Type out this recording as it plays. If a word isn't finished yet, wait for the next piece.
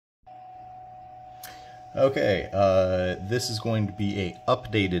Okay, this is going to be a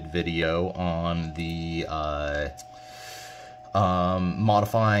updated video on the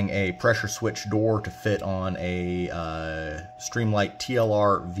modifying a pressure switch door to fit on a Streamlight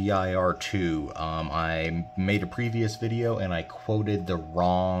TLR VIR II. I made a previous video and I quoted the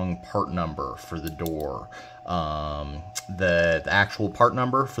wrong part number for the door. The actual part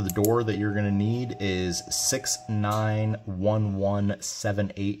number for the door that you're going to need is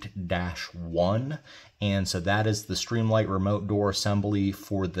 691178-1, and so that is the Streamlight remote door assembly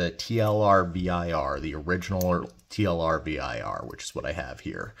for the TLR VIR, the original TLR VIR, which is what I have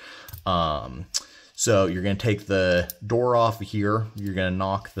here. So you're going to take the door off of here. You're going to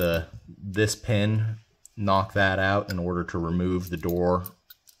knock this pin, knock that out in order to remove the door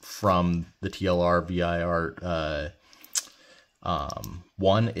from the TLR VIR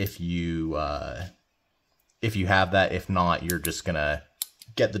 1 if you have that. If not, you're just gonna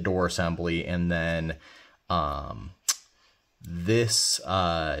get the door assembly, and then this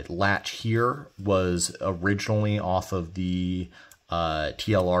latch here was originally off of the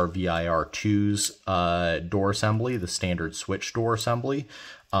TLR VIR 2's door assembly, the standard switch door assembly,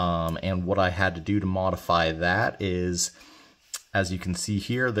 and what I had to do to modify that is, as you can see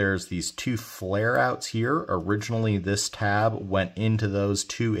here, there's these two flare outs here. Originally, this tab went into those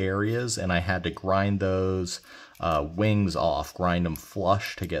two areas, and I had to grind those wings off, grind them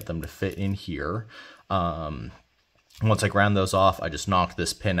flush to get them to fit in here. Once I ground those off, I just knocked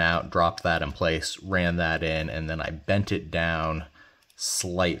this pin out, dropped that in place, ran that in, and then I bent it down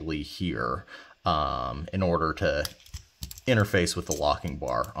slightly here in order to interface with the locking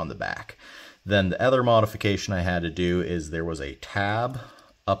bar on the back. Then the other modification I had to do is there was a tab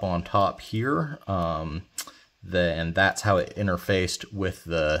up on top here, and that's how it interfaced with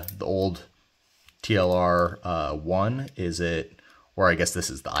the old TLR 1. Or I guess this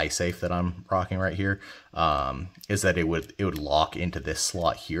is the iSafe that I'm rocking right here, is that it would lock into this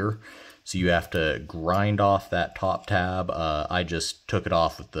slot here. So you have to grind off that top tab. I just took it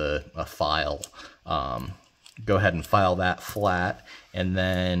off with a file. Go ahead and file that flat, and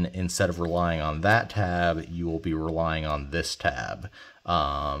then instead of relying on that tab, you will be relying on this tab.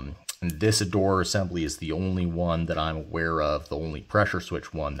 And this door assembly is the only one that I'm aware of, the only pressure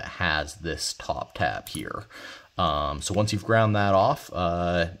switch one that has this top tab here. So once you've ground that off,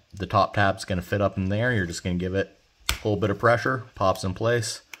 the top tab's going to fit up in there. You're just going to give it a little bit of pressure, pops in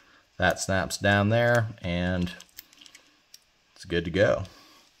place, that snaps down there, and it's good to go.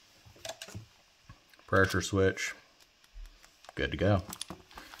 Pressure switch, good to go.